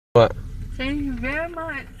What? Thank you very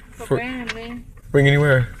much for bringing me Bring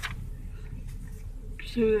anywhere.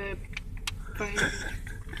 to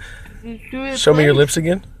the Show me your lips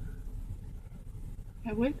again.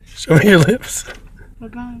 My what? Show me your lips. My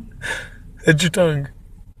tongue. That's your tongue.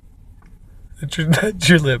 That's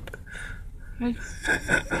your lip.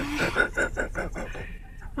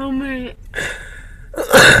 Oh my.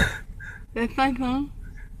 That's my tongue.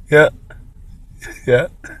 Yeah. Yeah.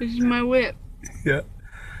 This is my whip. Yeah.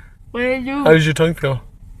 What did I do? How does your tongue feel?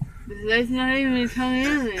 There's not even a tongue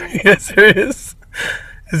in there. Yes, there is.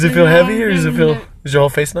 Does it feel heavy or does it feel? Is your whole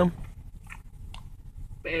face numb?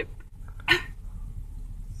 Babe.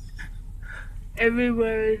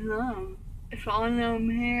 Everywhere is numb. It's all numb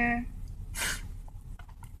here.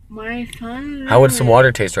 My tongue is How would some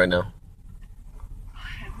water taste right now?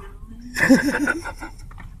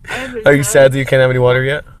 Are you sad that you can't have any water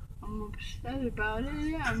yet? I'm upset about it.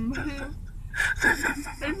 Yeah, I'm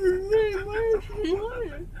really wanted some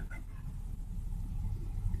water.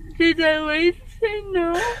 Did that lady say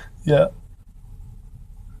no? Yeah.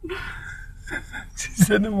 She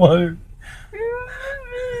said no water.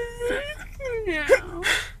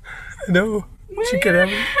 I know. She can have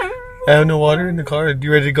it. I have no water in the car.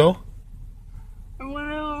 You ready to go? I want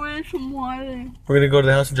to go get some water. We're going to go to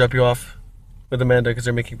the house and drop you off with Amanda because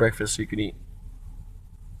they're making breakfast so you can eat.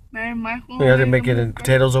 Mary Michael. Yeah, they're making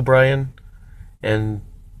potatoes O'Brien and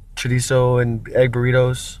chorizo and egg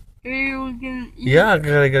burritos. Yeah, I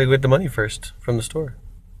gotta get the money first from the store.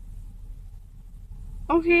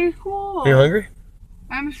 Okay, cool. Are you hungry?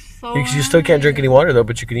 I'm so You still can't drink any water though,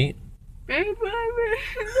 but you can eat. Babe, I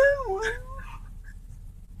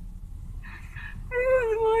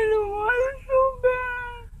want the water so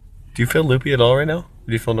bad. Do you feel loopy at all right now? Or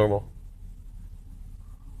do you feel normal?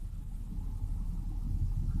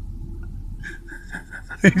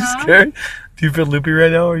 Are you scared? Do you feel loopy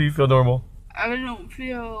right now or do you feel normal? I don't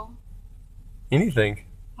feel Anything.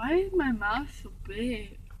 Why is my mouth so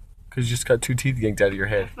big? Because you just got 2 teeth yanked out of your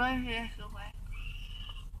head. I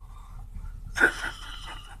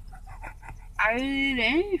didn't eat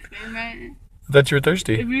anything, man. I thought you were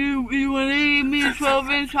thirsty. If you want to give me a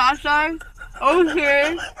 12-inch hot dog,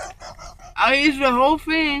 okay. I'll eat the whole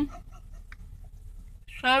thing.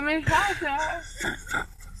 12-inch hot dog.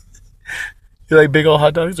 You like big old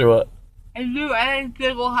hot dogs or what? I do. I like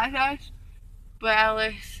big old hot dogs, but I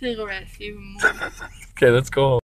like cigarettes even more. Okay, let's go home.